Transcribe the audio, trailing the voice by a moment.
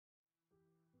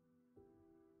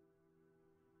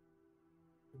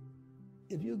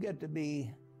if you get to be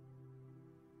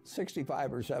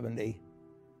 65 or 70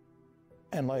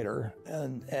 and later,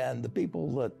 and the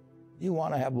people that you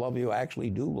want to have love you actually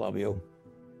do love you,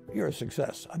 you're a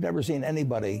success. I've never seen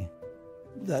anybody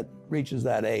that reaches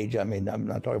that age. I mean, I'm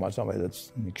not talking about somebody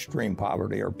that's in extreme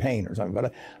poverty or pain or something, but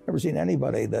I've never seen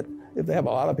anybody that, if they have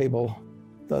a lot of people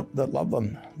that love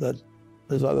them, that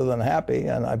is other than happy.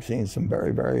 And I've seen some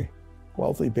very, very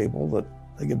wealthy people that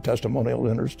they give testimonial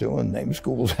dinners to and name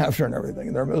schools after and everything.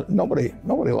 And nobody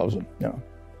loves them, you know.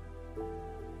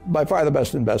 By far the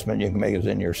best investment you can make is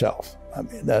in yourself. I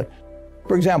mean,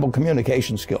 for example,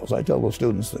 communication skills. I tell the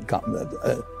students that come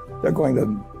that they're going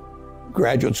to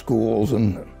graduate schools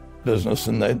and business,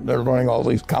 and they're learning all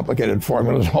these complicated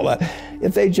formulas and all that.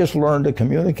 If they just learn to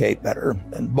communicate better,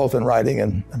 and both in writing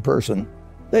and in person,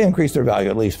 they increase their value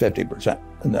at least 50%.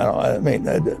 And, I mean,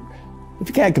 if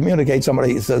you can't communicate,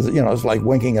 somebody says, you know, it's like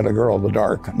winking at a girl in the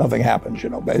dark. Nothing happens, you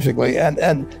know, basically.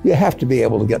 And you have to be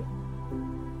able to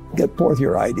get forth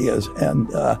your ideas, and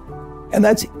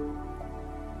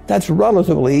that's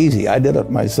relatively easy. I did it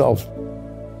myself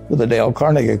with the Dale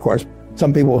Carnegie course.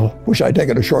 Some people wish I'd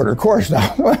taken a shorter course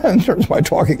now in terms of my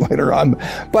talking later on,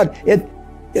 but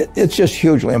it's just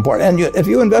hugely important. And if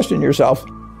you invest in yourself,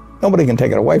 nobody can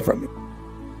take it away from you.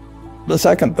 The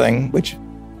second thing, which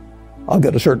I'll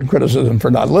get a certain criticism for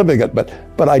not living it,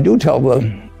 but I do tell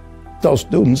those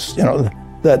students, you know,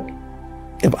 that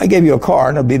if I gave you a car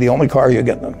and it'd be the only car you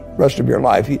get in the rest of your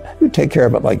life, you take care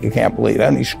of it like you can't believe.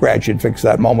 Any scratch, you'd fix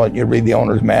that moment. You'd read the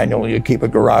owner's manual. You'd keep a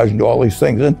garage and do all these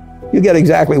things. And you get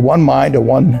exactly one mind and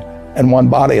one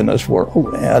body in this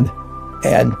world.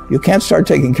 And you can't start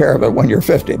taking care of it when you're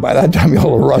 50. By that time,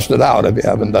 you'll have rusted out if you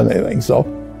haven't done anything. So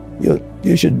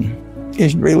you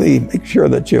should really make sure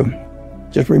that you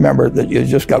just remember that you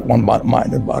just got one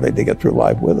mind and body to get through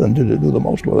life with and to do the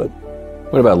most with it.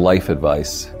 What about life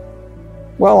advice?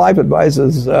 Well, life advice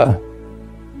is, you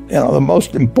know, the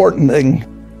most important thing,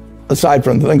 aside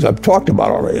from the things I've talked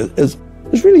about already, is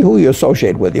really who you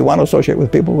associate with. You want to associate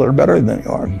with people that are better than you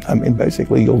are. I mean,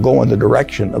 basically, you'll go in the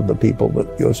direction of the people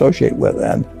that you associate with,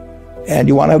 and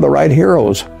you want to have the right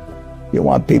heroes. You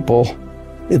want people,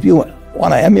 if you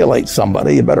want to emulate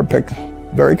somebody, you better pick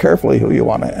very carefully who you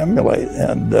want to emulate.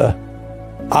 And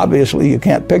obviously, you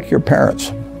can't pick your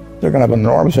parents. They're going to have an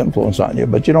enormous influence on you,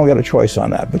 but you don't get a choice on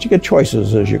that. But you get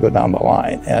choices as you go down the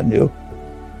line, and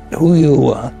who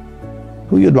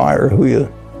you admire, who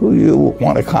you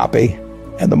want to copy,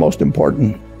 and the most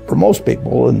important for most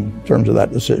people in terms of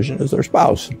that decision is their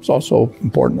spouse. It's also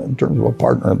important in terms of a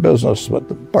partner in business, but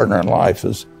the partner in life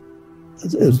is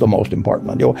the most important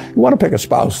one. You want to pick a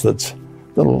spouse that's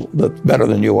better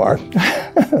than you are,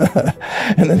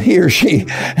 and then he or she,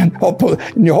 and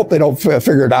you hope they don't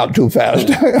figure it out too fast.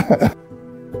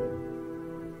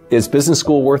 Is business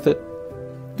school worth it?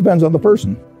 Depends on the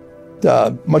person,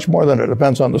 much more than it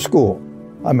depends on the school.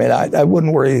 I mean, I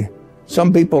wouldn't worry.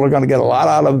 Some people are going to get a lot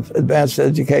out of advanced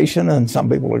education, and some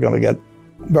people are going to get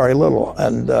very little.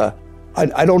 And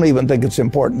I don't even think it's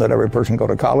important that every person go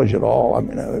to college at all. I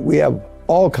mean, we have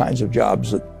all kinds of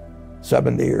jobs that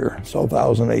 70 or so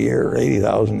thousand a year, or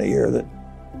 80,000 a year, that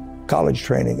college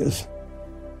training is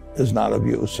not of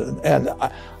use. And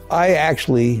I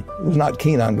actually was not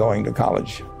keen on going to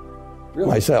college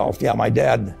myself. Yeah, my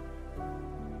dad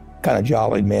kind of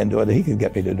jollied me into it. He could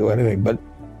get me to do anything. But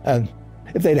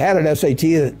if they'd had an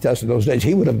SAT test in those days,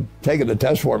 he would have taken the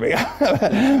test for me.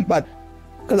 But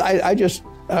because I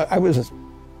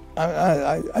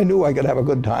knew I could have a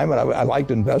good time, and I liked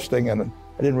investing, and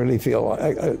I didn't really feel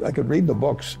I could read the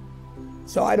books.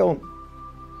 So I don't,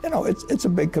 you know, it's a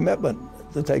big commitment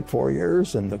to take 4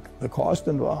 years, and the cost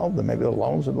involved, and maybe the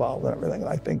loans involved and everything. And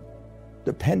I think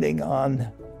depending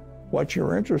on what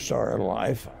your interests are in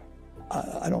life,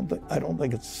 I don't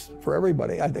think it's for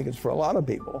everybody. I think it's for a lot of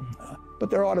people. But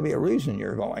there ought to be a reason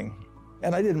you're going.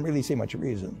 And I didn't really see much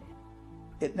reason.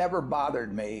 It never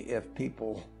bothered me if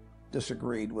people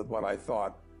disagreed with what I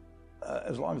thought,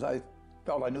 as long as I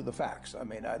felt I knew the facts. I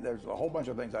mean, there's a whole bunch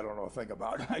of things I don't know a thing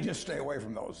about. I just stay away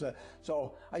from those.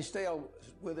 So I stay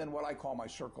within what I call my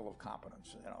circle of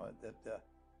competence. You know,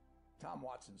 Tom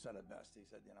Watson said it best. He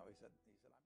said,